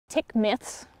tick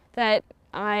myths that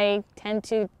I tend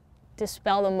to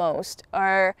dispel the most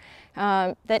are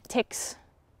that ticks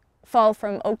fall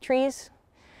from oak trees.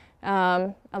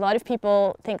 A lot of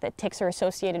people think that ticks are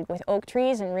associated with oak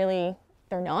trees, and really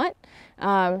they're not.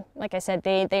 Like I said,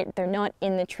 they're not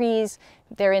in the trees,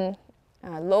 they're in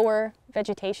lower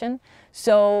vegetation.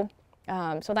 So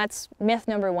that's myth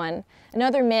number one.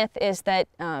 Another myth is that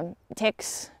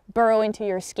ticks burrow into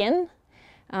your skin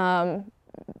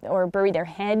or bury their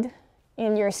head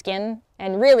in your skin,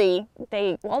 and really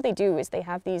all they do is they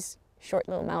have these short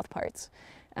little mouth parts,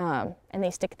 and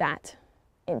they stick that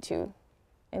into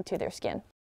their skin.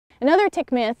 Another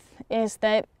tick myth is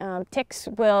that ticks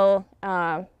will,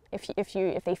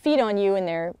 if they feed on you and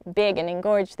they're big and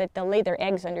engorged, that they'll lay their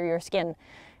eggs under your skin.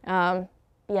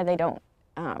 Yeah, they don't.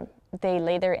 They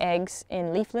lay their eggs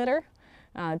in leaf litter.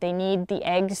 They need the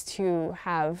eggs to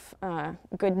have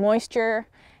good moisture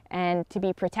and to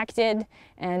be protected,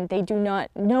 and they do not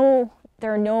know,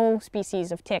 there are no species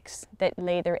of ticks that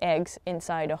lay their eggs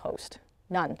inside a host.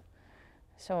 None.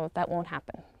 So that won't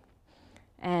happen.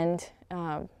 And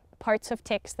parts of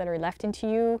ticks that are left into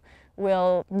you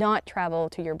will not travel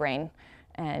to your brain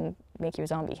and make you a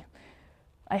zombie.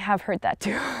 I have heard that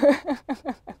too.